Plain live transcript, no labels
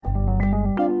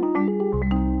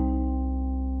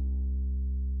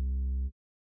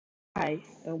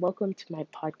and welcome to my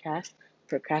podcast,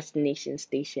 Procrastination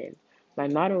Station. My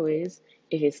motto is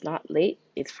if it's not late,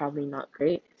 it's probably not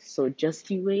great. So just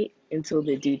you wait until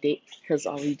the due date because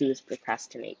all we do is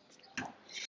procrastinate.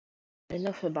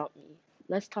 Enough about me.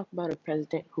 Let's talk about a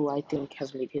president who I think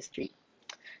has made history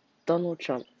Donald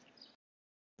Trump.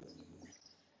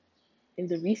 In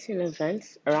the recent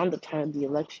events around the time of the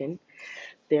election,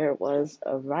 there was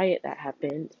a riot that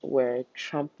happened where a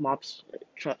Trump mob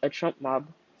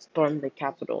stormed the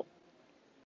Capitol.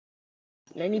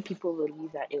 Many people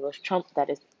believe that it was Trump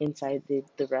that is incited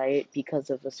the riot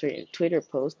because of a certain Twitter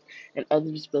post, and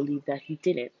others believe that he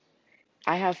didn't.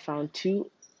 I have found two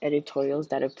editorials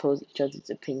that oppose each other's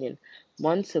opinion.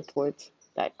 One supports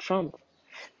that Trump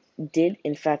did,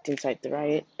 in fact, incite the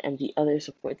riot, and the other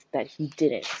supports that he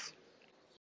didn't.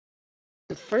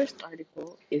 The first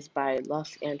article is by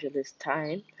Los Angeles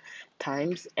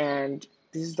Times, and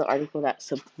this is the article that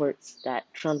supports that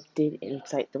Trump did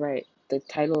incite the riot. The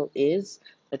title is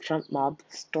 "A Trump Mob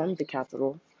Stormed the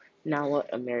Capitol. Now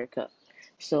What America?"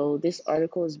 So this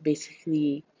article is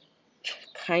basically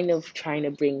kind of trying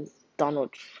to bring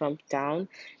Donald Trump down,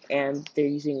 and they're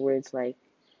using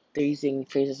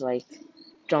phrases like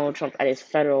Donald Trump at his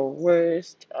federal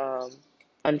worst,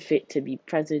 unfit to be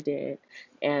president,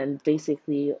 and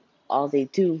basically all they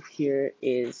do here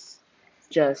is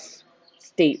just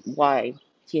state why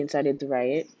he incited the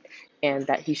riot and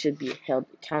that he should be held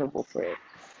accountable for it.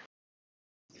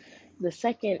 The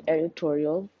second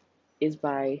editorial is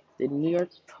by the New York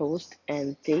Post,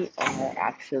 and they are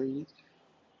actually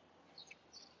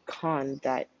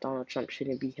that Donald Trump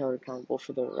shouldn't be held accountable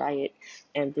for the riot,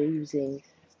 and they're using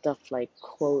stuff like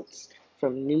quotes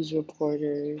from news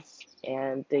reporters,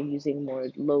 and they're using more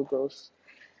logos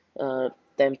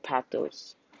than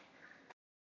pathos.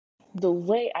 The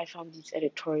way I found these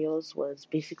editorials was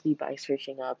basically by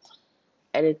searching up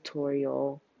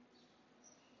editorial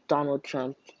Donald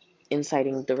Trump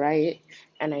inciting the riot,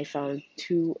 and I found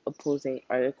two opposing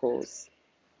articles.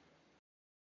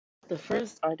 The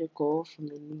first article from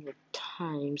the New York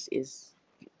Times is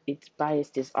its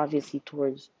bias is obviously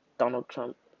towards Donald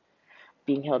Trump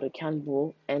being held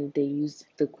accountable, and they use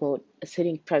the quote, "A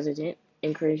sitting president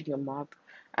encouraging a mob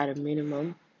at a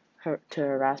minimum to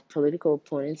harass political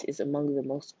opponents is among the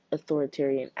most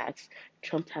authoritarian acts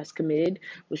Trump has committed,"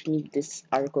 which means this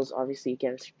article is obviously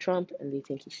against Trump, and they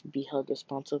think he should be held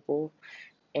responsible.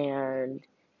 And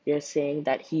they're saying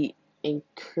that he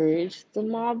encouraged the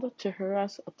mob to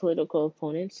harass political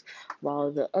opponents,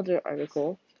 while the other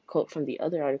article, quote from the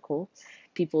other article,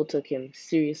 people took him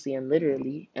seriously and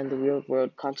literally, and the real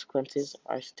world consequences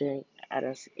are staring at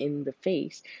us in the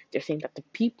face. They're saying that the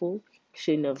people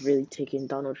shouldn't have really taken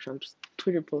Donald Trump's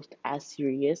Twitter post as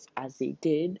serious as they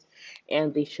did,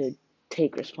 and they should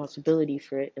take responsibility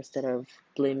for it instead of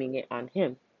blaming it on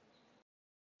him.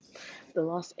 The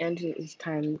Los Angeles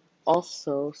Times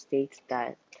also states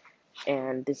that,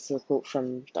 and this is a quote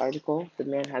from the article, "The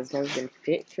man has never been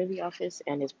fit for the office,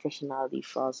 and his personality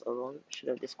flaws alone should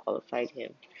have disqualified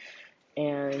him."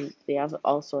 And they have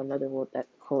also another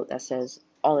quote that says,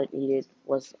 "All it needed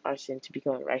was arson to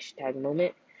become a Reichstag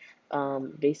moment."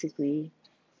 Basically,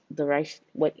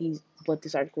 what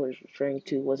this article is referring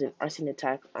to was an arson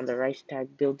attack on the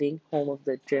Reichstag building, home of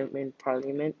the German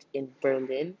Parliament in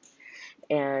Berlin,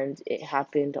 and it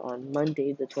happened on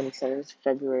Monday, the 27th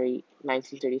February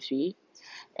 1933,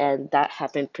 and that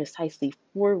happened precisely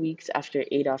 4 weeks after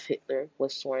Adolf Hitler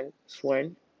was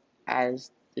sworn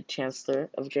as the Chancellor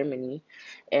of Germany,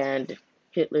 and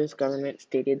Hitler's government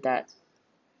stated that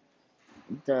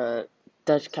the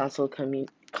Dutch Council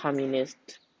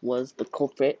Communist was the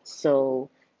culprit. So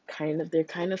they're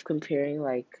kind of comparing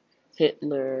like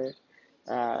Hitler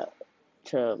uh,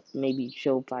 to maybe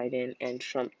Joe Biden and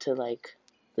Trump to like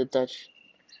the Dutch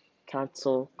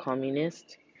Council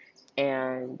Communist.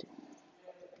 And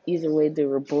either way, they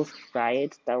were both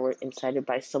riots that were incited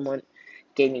by someone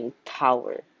gaining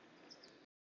power.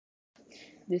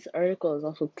 This article is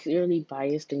also clearly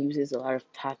biased and uses a lot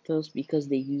of pathos because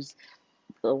they use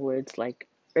the words like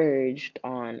urged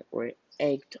on or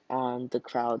egged on the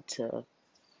crowd to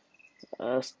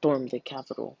storm the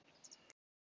Capitol.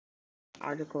 The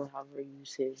article, however,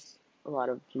 uses a lot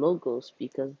of logos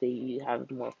because they have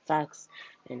more facts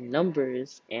and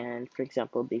numbers. And for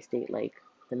example, they state like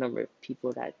the number of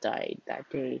people that died that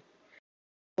day.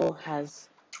 Has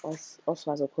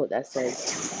also has a quote that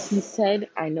says, "He said,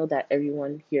 I know that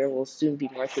everyone here will soon be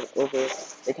marching over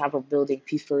the Capitol building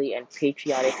peacefully and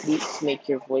patriotically to make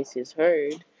your voices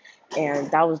heard."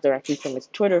 And that was directly from his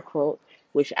Twitter quote,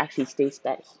 which actually states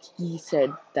that he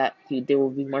said that they will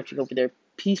be marching over there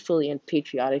peacefully and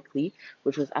patriotically,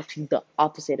 which was actually the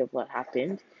opposite of what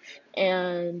happened.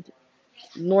 And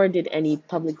nor did any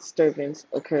public disturbance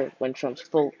occur when Trump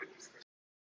spoke.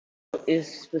 Is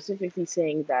specifically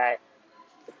saying that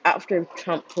after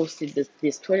Trump posted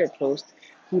this Twitter post,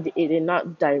 it did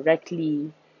not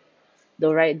directly,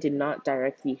 the riot did not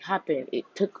directly happen. It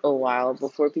took a while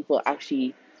before people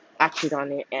actually acted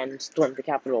on it and stormed the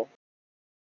Capitol.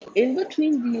 In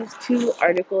between these two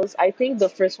articles, I think the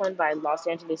first one by Los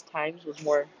Angeles Times was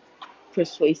more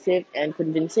persuasive and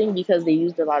convincing because they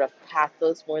used a lot of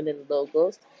pathos more than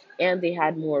logos, and they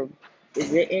had more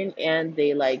written, and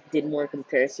they like did more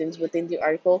comparisons within the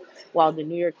article, while the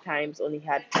New York Times only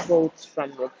had quotes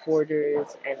from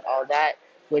reporters and all that,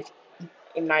 which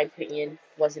in my opinion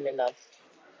wasn't enough.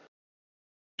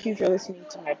 Thank you for listening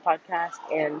to my podcast,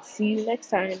 and see you next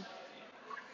time.